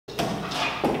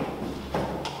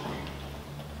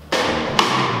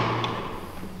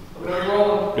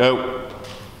Go.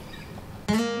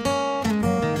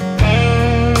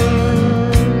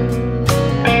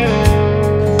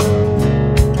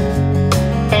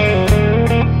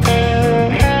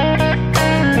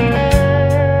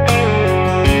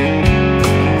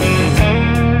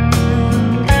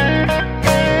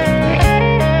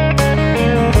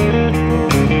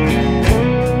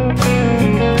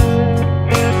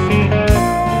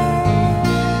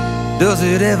 Does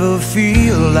it ever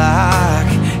feel like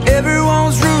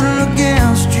everyone's rooting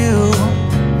against you?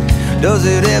 Does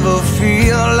it ever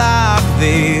feel like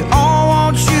they all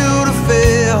want you to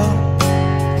fail?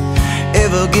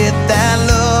 Ever get that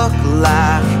look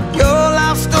like your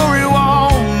life story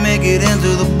won't make it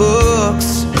into the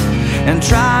books? And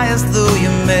try as though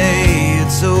you may,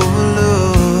 it's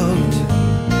overlooked.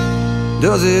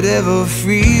 Does it ever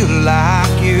feel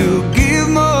like you give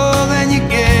more than you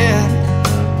get?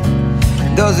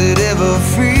 Does it ever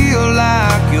feel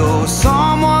like you're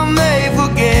someone they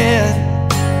forget?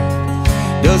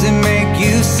 Does it make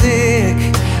you sick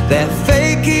that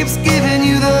fate keeps giving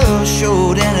you the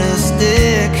short end of the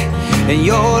stick, and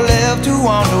you're left to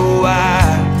wonder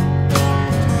why?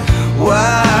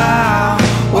 Why?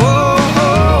 Oh,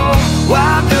 oh,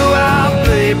 why do I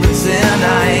play pretend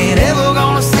I ain't ever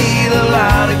gonna see the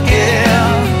light again?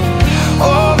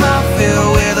 All my fair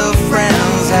weather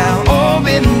friends have all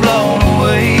been blown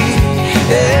away.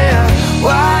 Yeah,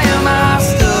 why am I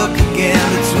stuck again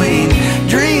between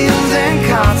dreams and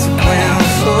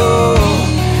consequence? Oh,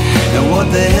 and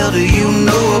what the hell do you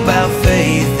know about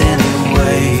faith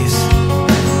anyways?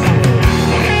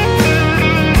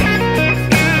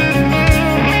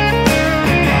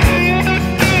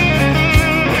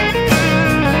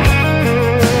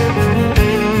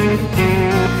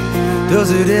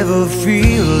 Does it ever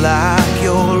feel like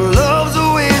your love's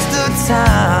a waste of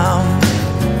time?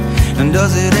 And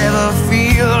does it ever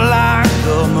feel like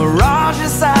a mirage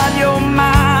inside your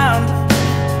mind?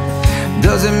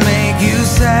 Does it make you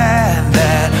sad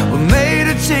that we're made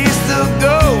to chase the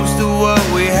ghost of what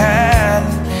we had,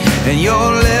 and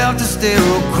you're left to stare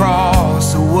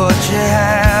across at what you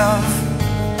have?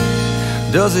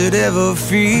 Does it ever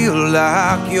feel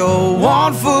like you're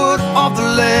 1 foot off the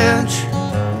ledge?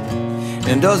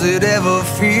 And does it ever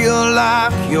feel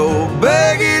like you're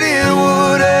begging it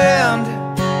would end?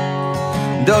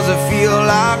 Does it feel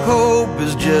like hope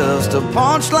is just a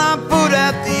punchline put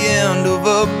at the end of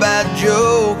a bad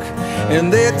joke,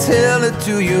 and they tell it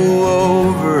to you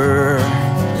over?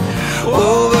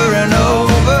 Oh,